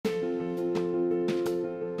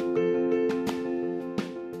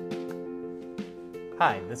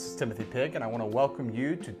Hi, this is Timothy Pigg, and I want to welcome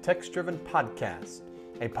you to Text Driven Podcast,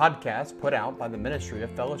 a podcast put out by the Ministry of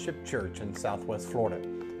Fellowship Church in Southwest Florida.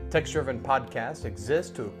 Text Driven Podcast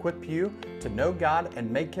exists to equip you to know God and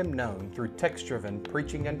make Him known through text driven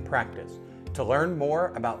preaching and practice. To learn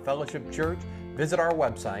more about Fellowship Church, visit our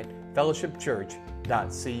website,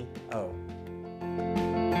 fellowshipchurch.co.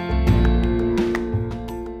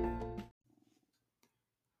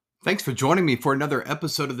 Thanks for joining me for another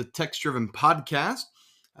episode of the Text Driven Podcast.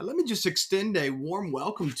 Let me just extend a warm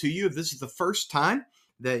welcome to you. If this is the first time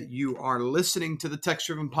that you are listening to the Text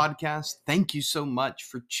Driven Podcast, thank you so much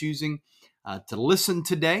for choosing to listen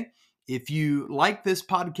today. If you like this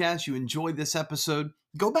podcast, you enjoy this episode,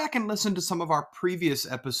 go back and listen to some of our previous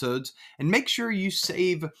episodes and make sure you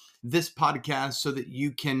save this podcast so that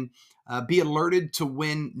you can be alerted to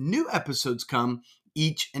when new episodes come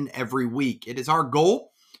each and every week. It is our goal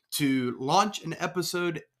to launch an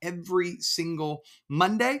episode every single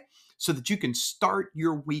Monday so that you can start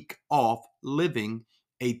your week off living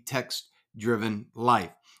a text-driven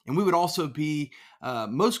life. And we would also be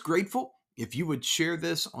most grateful if you would share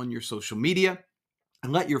this on your social media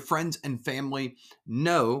and let your friends and family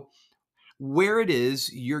know where it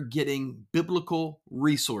is you're getting biblical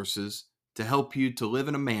resources to help you to live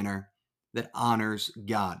in a manner that honors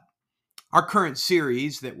God. Our current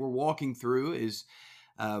series that we're walking through is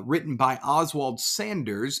written by Oswald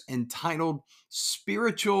Sanders, entitled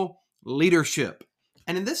Spiritual Leadership.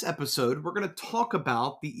 And in this episode, we're going to talk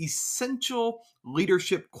about the essential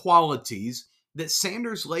leadership qualities that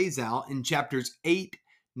Sanders lays out in chapters 8,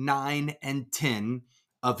 9, and 10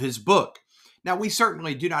 of his book. Now, we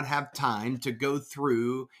certainly do not have time to go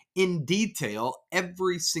through in detail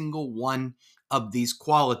every single one of these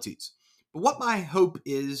qualities. But what my hope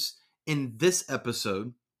is in this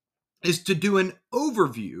episode is to do an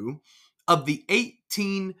overview of the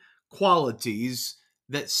 18 qualities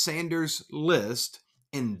that Sanders lists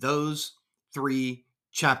in those 3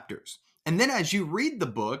 chapters. And then as you read the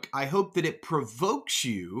book, I hope that it provokes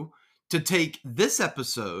you to take this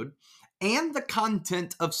episode and the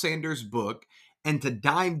content of Sanders' book and to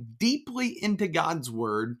dive deeply into God's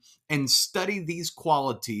Word and study these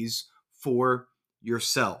qualities for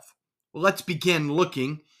yourself. Well, let's begin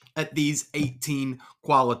looking at these 18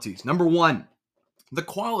 qualities. Number 1, the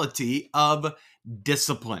quality of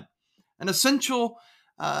discipline. An essential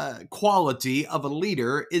quality of a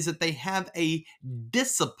leader is that they have a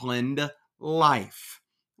disciplined life.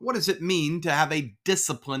 What does it mean to have a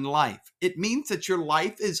disciplined life? It means that your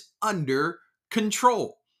life is under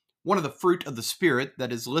control. One of the fruit of the Spirit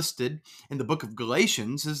that is listed in the book of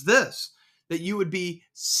Galatians is this, that you would be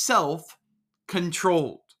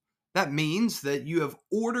self-controlled. That means that you have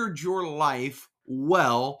ordered your life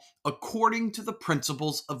well according to the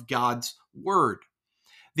principles of God's Word.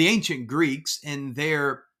 The ancient Greeks, in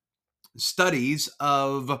their studies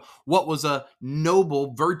of what was a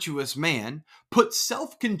noble, virtuous man, put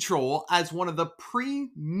self-control as one of the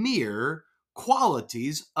premier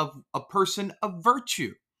qualities of a person of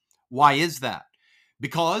virtue. Why is that?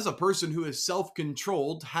 Because a person who is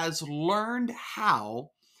self-controlled has learned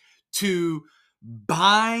how to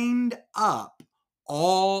bind up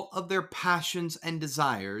all of their passions and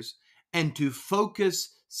desires and to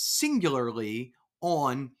focus singularly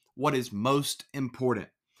on what is most important.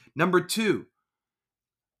 Number 2,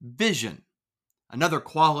 vision. Another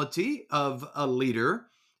quality of a leader,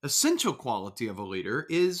 essential quality of a leader,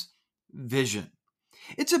 is vision.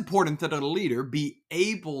 It's important that a leader be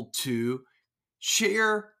able to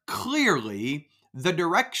share clearly the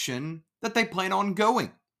direction that they plan on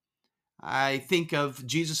going. I think of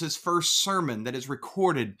Jesus' first sermon that is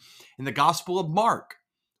recorded in the Gospel of Mark,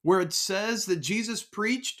 where it says that Jesus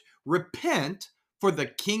preached, "Repent, for the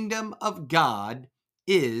kingdom of God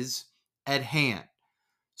is at hand."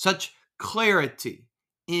 Such clarity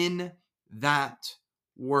in that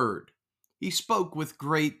word. He spoke with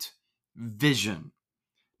great vision.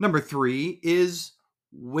 Number 3 is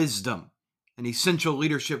wisdom. An essential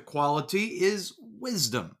leadership quality is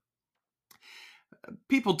wisdom.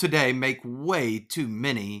 People today make way too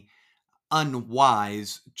many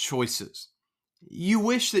unwise choices. You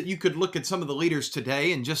wish that you could look at some of the leaders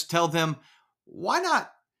today and just tell them, why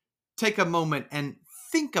not take a moment and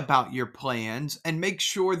think about your plans and make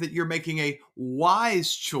sure that you're making a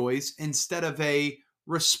wise choice instead of a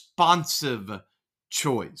responsive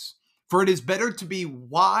choice. For it is better to be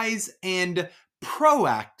wise and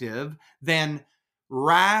proactive than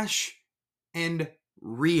rash and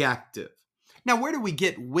reactive. Now, where do we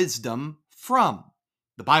get wisdom from?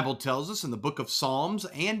 The Bible tells us in the book of Psalms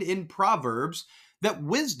and in Proverbs that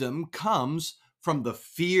wisdom comes from the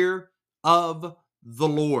fear of the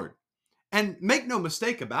Lord. And make no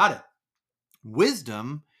mistake about it,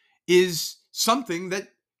 wisdom is something that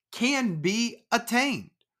can be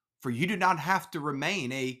attained. For you do not have to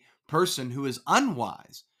remain a person who is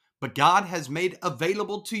unwise, but God has made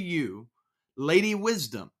available to you Lady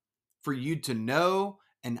Wisdom for you to know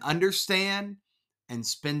and understand and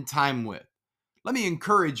spend time with. Let me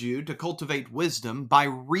encourage you to cultivate wisdom by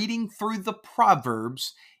reading through the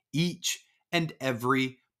Proverbs each and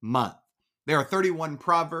every month. There are 31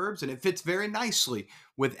 Proverbs, and it fits very nicely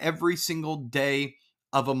with every single day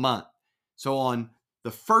of a month. So on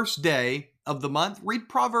the first day of the month, read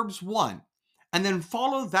Proverbs 1, and then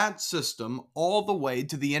follow that system all the way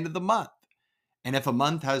to the end of the month. And if a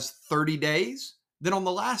month has 30 days, then on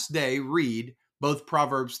the last day, read both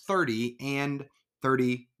Proverbs 30 and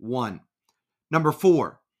 31. Number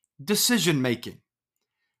 4, decision making.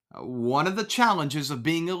 One of the challenges of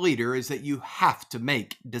being a leader is that you have to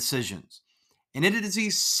make decisions. And it is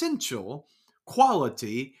essential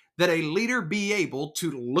quality that a leader be able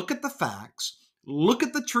to look at the facts, look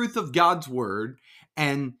at the truth of God's word,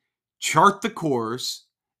 and chart the course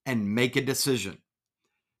and make a decision.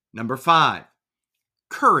 Number 5,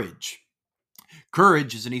 courage.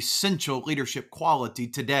 Courage is an essential leadership quality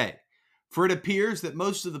today, for it appears that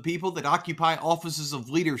most of the people that occupy offices of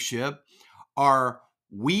leadership are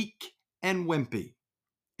weak and wimpy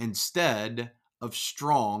instead of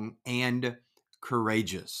strong and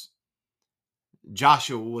courageous.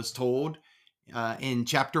 Joshua was told in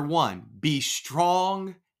chapter 1, be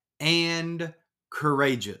strong and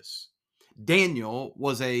courageous. Daniel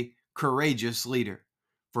was a courageous leader,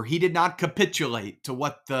 for he did not capitulate to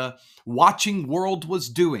what the watching world was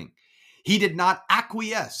doing. He did not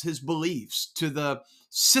acquiesce his beliefs to the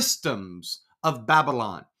systems of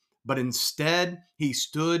Babylon, but instead he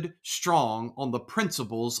stood strong on the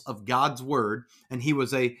principles of God's word, and he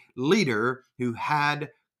was a leader who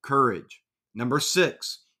had courage. Number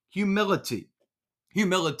 6, humility.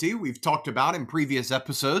 Humility, we've talked about in previous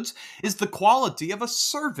episodes, is the quality of a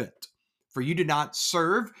servant. For you do not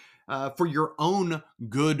serve for your own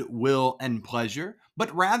good will and pleasure,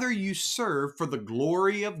 but rather you serve for the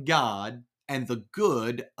glory of God and the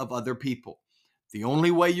good of other people. The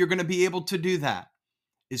only way you're going to be able to do that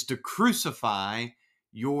is to crucify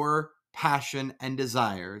your passion and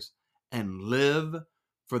desires and live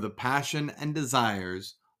for the passion and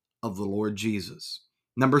desires of the Lord Jesus.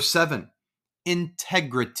 Number 7,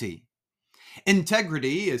 integrity.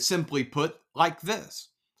 Integrity is simply put like this: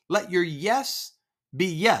 let your yes be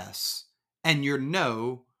yes and your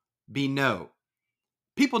no be no.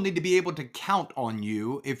 People need to be able to count on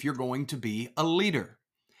you if you're going to be a leader.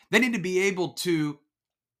 They need to be able to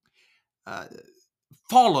uh,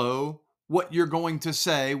 follow what you're going to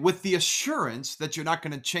say with the assurance that you're not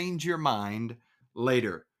going to change your mind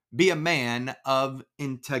later. Be a man of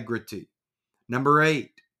integrity. Number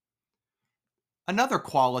 8, another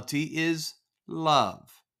quality is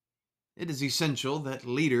love. It is essential that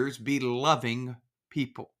leaders be loving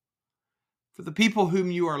people. For the people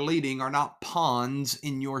whom you are leading are not pawns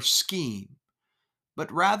in your scheme,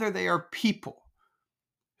 but rather they are people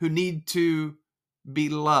who need to be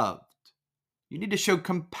loved. You need to show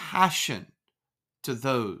compassion to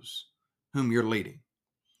those whom you're leading.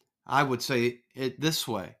 I would say it this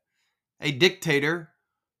way: a dictator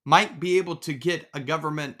might be able to get a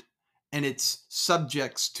government and its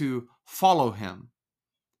subjects to follow him.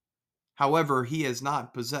 However, he has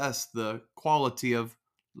not possessed the quality of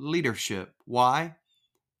leadership. Why?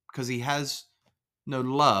 Because he has no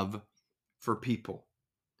love for people.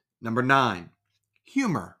 Number 9,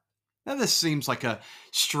 humor. Now, this seems like a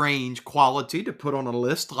strange quality to put on a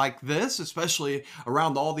list like this, especially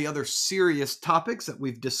around all the other serious topics that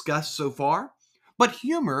we've discussed so far. But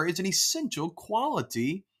humor is an essential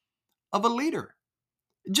quality of a leader.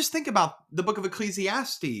 Just think about the book of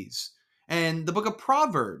Ecclesiastes and the book of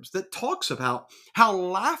Proverbs that talks about how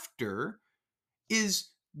laughter is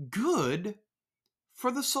good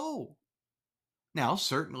for the soul. Now,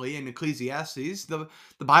 certainly in Ecclesiastes, the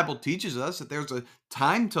Bible teaches us that there's a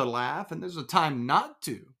time to laugh and there's a time not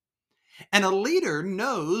to. And a leader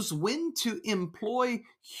knows when to employ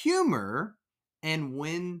humor and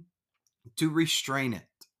when to restrain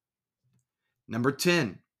it. Number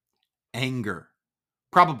 10, anger.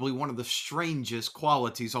 Probably one of the strangest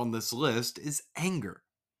qualities on this list is anger.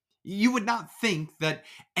 You would not think that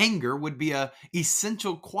anger would be an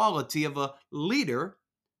essential quality of a leader,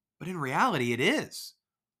 but in reality it is.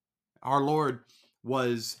 Our Lord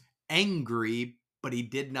was angry, but he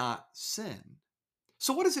did not sin.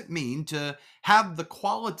 So what does it mean to have the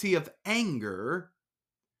quality of anger,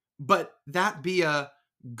 but that be a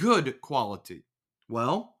good quality?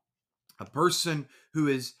 Well, a person who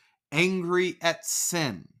is angry at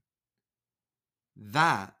sin.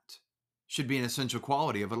 That should be an essential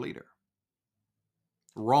quality of a leader.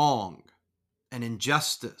 Wrong and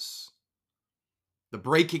injustice, the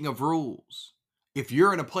breaking of rules. If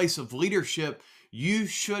you're in a place of leadership, you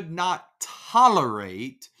should not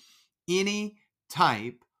tolerate any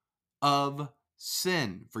type of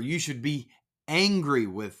sin, for you should be angry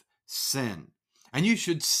with sin. And you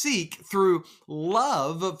should seek through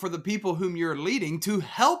love for the people whom you're leading to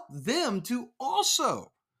help them to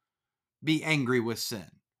also be angry with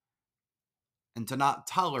sin and to not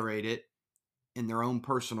tolerate it in their own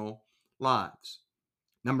personal lives.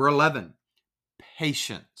 Number 11,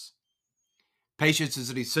 patience. Patience is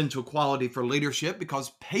an essential quality for leadership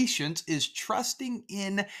because patience is trusting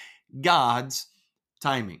in God's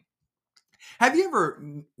timing. Have you ever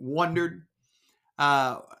wondered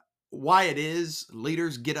why it is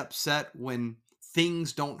leaders get upset when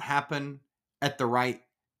things don't happen at the right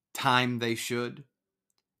time they should?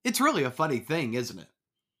 It's really a funny thing, isn't it?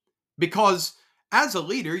 Because as a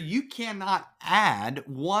leader, you cannot add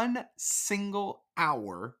one single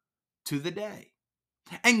hour to the day.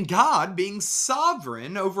 And God being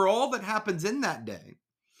sovereign over all that happens in that day,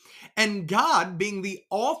 and God being the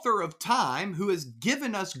author of time who has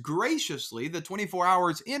given us graciously the 24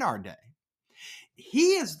 hours in our day,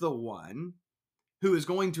 He is the one who is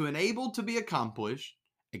going to enable to be accomplished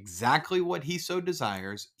exactly what He so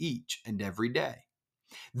desires each and every day.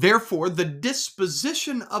 Therefore, the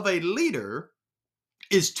disposition of a leader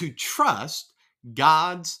is to trust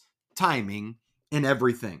God's timing in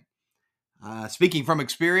everything. Speaking from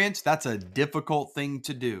experience, that's a difficult thing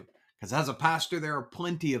to do. Because as a pastor, there are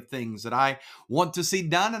plenty of things that I want to see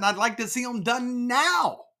done, and I'd like to see them done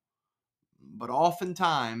now. But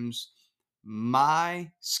oftentimes, my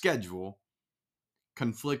schedule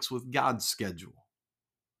conflicts with God's schedule.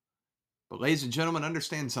 But ladies and gentlemen,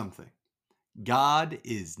 understand something. God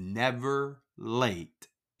is never late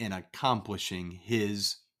in accomplishing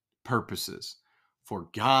His purposes. For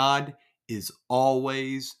God is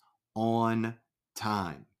always on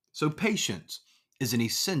time. So patience is an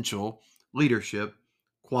essential leadership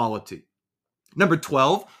quality. Number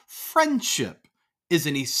 12, friendship is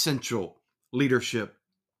an essential leadership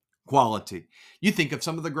quality. You think of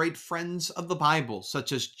some of the great friends of the Bible,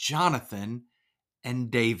 such as Jonathan and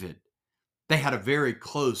David. They had a very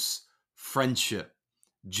close friendship.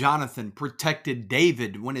 Jonathan protected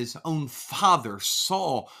David when his own father,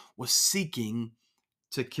 Saul, was seeking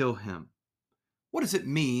to kill him. What does it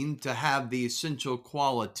mean to have the essential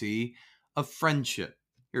quality of friendship?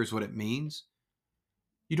 Here's what it means.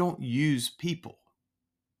 You don't use people.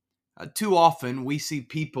 Too often we see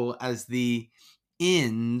people as the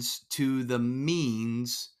ends to the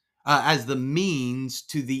means, as the means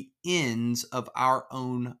to the ends of our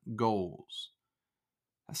own goals.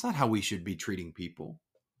 That's not how we should be treating people.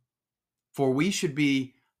 For we should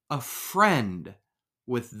be a friend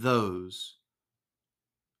with those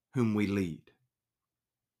whom we lead.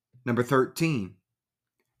 Number 13,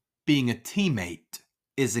 being a teammate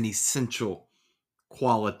is an essential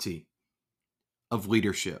quality of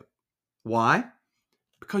leadership. Why?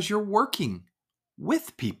 Because you're working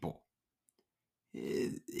with people.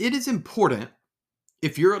 It is important,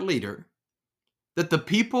 if you're a leader, that the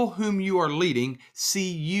people whom you are leading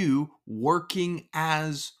see you working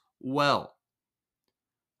as well.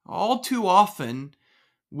 All too often,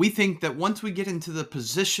 we think that once we get into the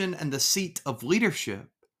position and the seat of leadership,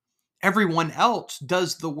 everyone else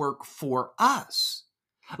does the work for us.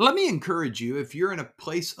 Let me encourage you, if you're in a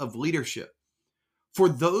place of leadership, for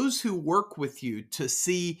those who work with you to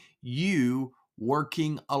see you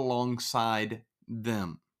working alongside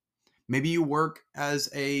them. Maybe you work as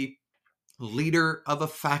a leader of a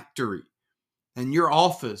factory and your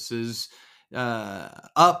office is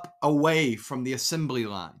up away from the assembly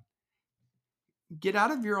line. Get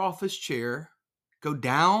out of your office chair, go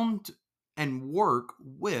down and work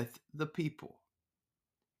with the people.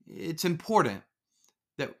 It's important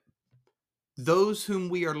that those whom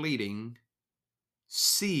we are leading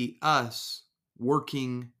see us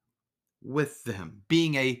working with them,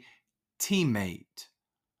 being a teammate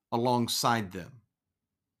alongside them.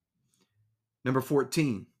 Number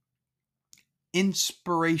 14,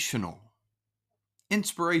 inspirational.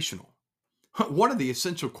 Inspirational. One of the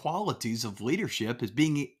essential qualities of leadership is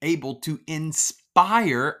being able to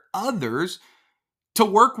inspire others to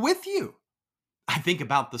work with you. I think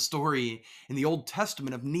about the story in the Old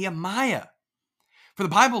Testament of Nehemiah. For the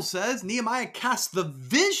Bible says Nehemiah cast the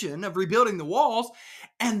vision of rebuilding the walls,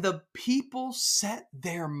 and the people set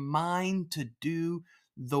their mind to do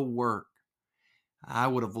the work. I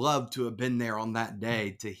would have loved to have been there on that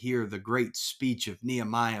day to hear the great speech of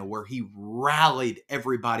Nehemiah where he rallied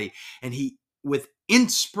everybody and he, with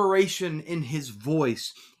inspiration in his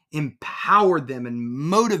voice, empowered them and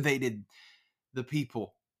motivated the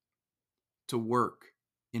people to work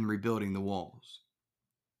in rebuilding the walls.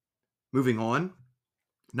 Moving on,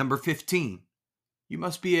 number 15, you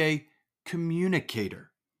must be a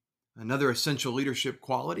communicator. Another essential leadership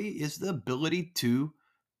quality is the ability to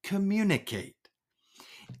communicate.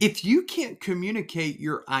 If you can't communicate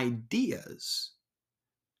your ideas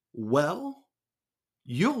well,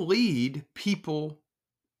 you'll lead people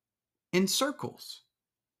in circles.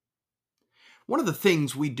 One of the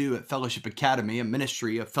things we do at Fellowship Academy, a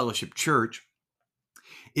ministry of Fellowship Church,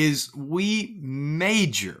 is we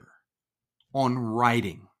major on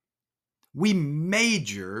writing. We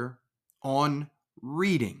major on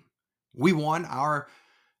reading. We want our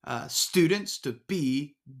students to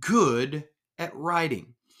be good at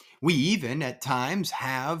writing. We even at times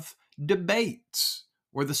have debates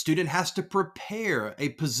where the student has to prepare a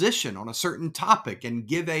position on a certain topic and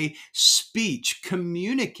give a speech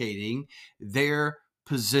communicating their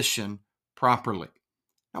position properly.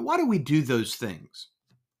 Now, why do we do those things?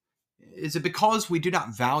 Is it because we do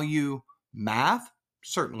not value math?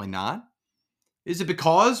 Certainly not. Is it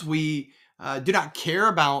because we do not care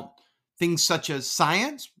about things such as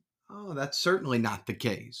science? Oh, that's certainly not the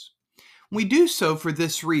case. We do so for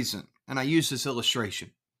this reason, and I use this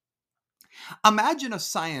illustration. Imagine a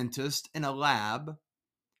scientist in a lab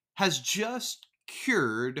has just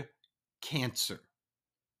cured cancer.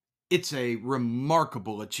 It's a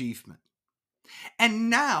remarkable achievement. And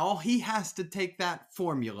now he has to take that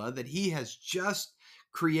formula that he has just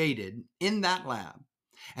created in that lab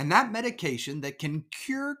and that medication that can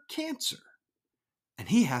cure cancer, and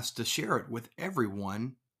he has to share it with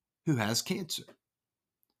everyone who has cancer.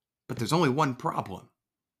 But there's only one problem.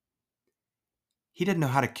 He doesn't know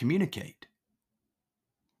how to communicate.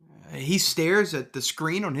 He stares at the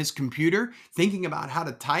screen on his computer, thinking about how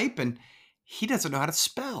to type, and he doesn't know how to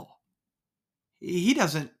spell. He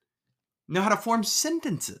doesn't know how to form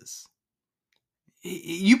sentences.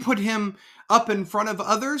 You put him up in front of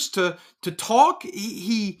others to talk,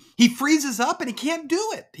 he freezes up and he can't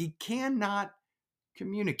do it. He cannot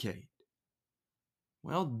communicate.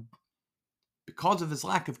 Well, because of his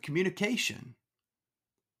lack of communication,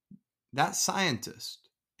 that scientist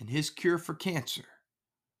and his cure for cancer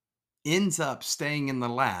ends up staying in the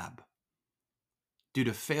lab due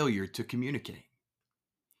to failure to communicate.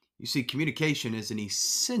 You see, communication is an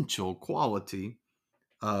essential quality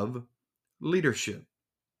of leadership.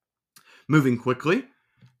 Moving quickly,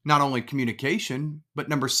 not only communication, but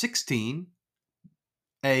number 16,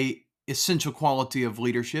 a essential quality of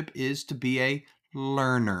leadership is to be a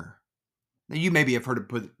learner. Now, you maybe have heard it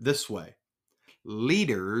put this way.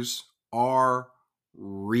 Leaders are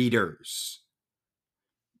readers.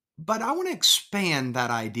 But I want to expand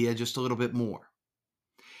that idea just a little bit more.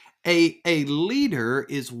 A leader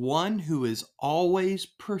is one who is always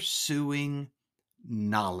pursuing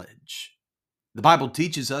knowledge. The Bible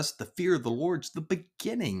teaches us the fear of the Lord's the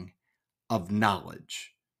beginning of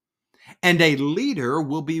knowledge. And a leader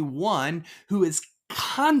will be one who is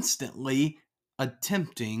constantly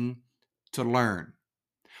attempting to learn.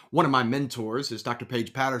 One of my mentors is Dr.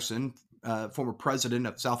 Paige Patterson, former president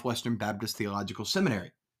of Southwestern Baptist Theological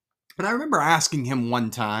Seminary. And I remember asking him one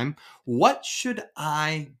time, what should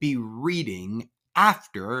I be reading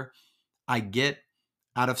after I get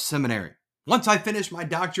out of seminary? Once I finish my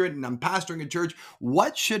doctorate and I'm pastoring a church,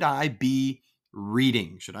 what should I be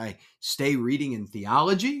reading? Should I stay reading in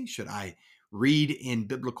theology? Should I read in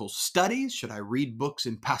biblical studies? Should I read books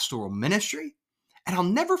in pastoral ministry? And I'll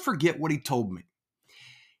never forget what he told me.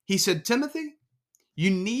 He said, Timothy,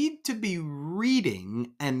 you need to be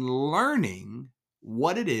reading and learning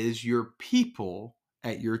what it is your people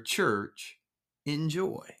at your church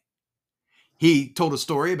enjoy. He told a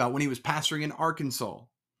story about when he was pastoring in Arkansas,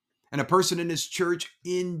 and a person in his church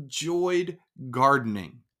enjoyed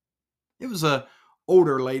gardening. It was a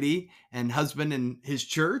older lady and husband in his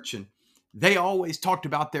church, and they always talked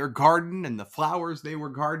about their garden and the flowers they were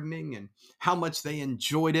gardening and how much they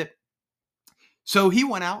enjoyed it. So he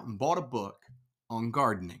went out and bought a book on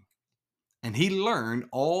gardening. And he learned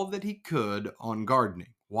all that he could on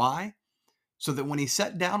gardening. Why? So that when he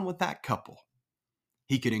sat down with that couple,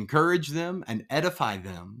 he could encourage them and edify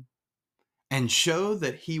them and show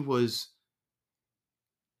that he was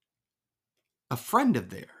a friend of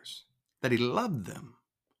theirs, that he loved them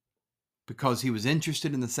because he was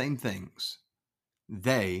interested in the same things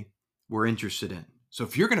they were interested in. So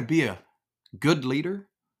if you're going to be a good leader,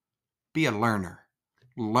 be a learner.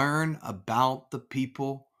 Learn about the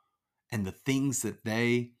people and the things that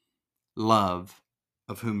they love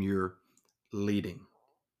of whom you're leading.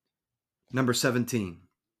 Number 17.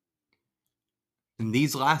 And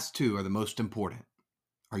these last two are the most important.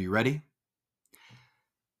 Are you ready?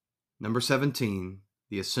 Number 17,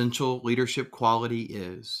 the essential leadership quality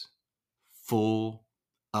is full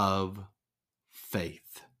of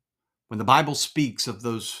faith. When the Bible speaks of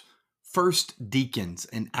those first deacons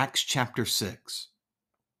in Acts chapter 6,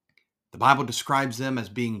 the Bible describes them as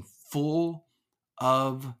being full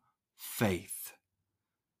of faith.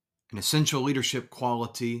 An essential leadership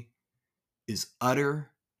quality is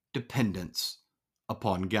utter dependence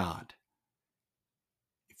upon God.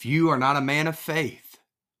 If you are not a man of faith,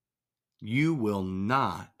 you will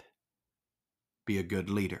not be a good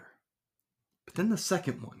leader. But then the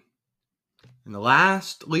second one, and the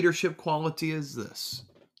last leadership quality is this,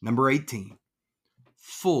 number 18,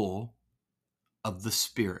 full of the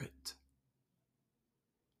Spirit.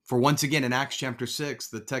 For once again, in Acts chapter 6,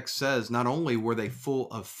 the text says not only were they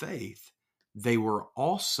full of faith, they were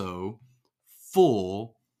also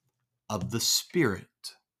full of the Spirit.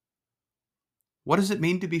 What does it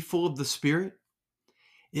mean to be full of the Spirit?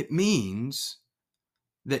 It means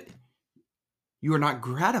that you are not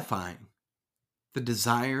gratifying the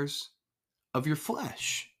desires of your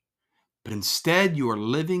flesh, but instead you are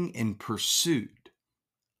living in pursuit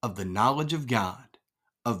of the knowledge of God,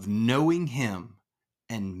 of knowing Him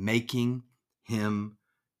and making Him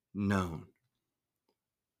known.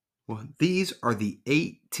 Well, these are the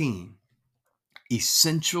 18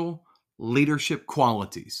 essential leadership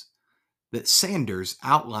qualities that Sanders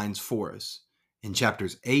outlines for us in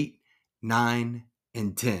chapters 8, 9,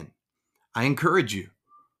 and 10. I encourage you,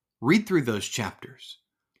 read through those chapters,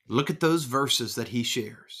 look at those verses that he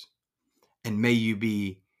shares, and may you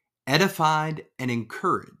be edified and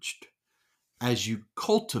encouraged as you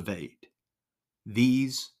cultivate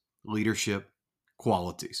these leadership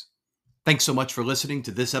qualities. Thanks so much for listening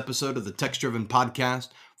to this episode of the Text Driven Podcast.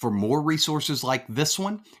 For more resources like this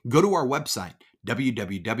one, go to our website,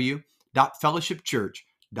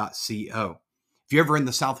 www.fellowshipchurch.co. If you're ever in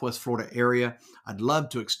the Southwest Florida area, I'd love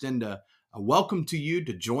to extend a welcome to you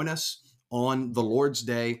to join us on the Lord's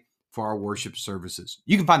Day for our worship services.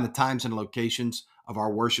 You can find the times and locations of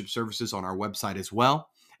our worship services on our website as well.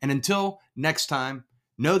 And until next time,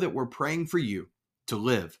 know that we're praying for you to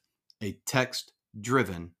live a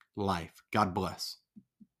text-driven life. God bless.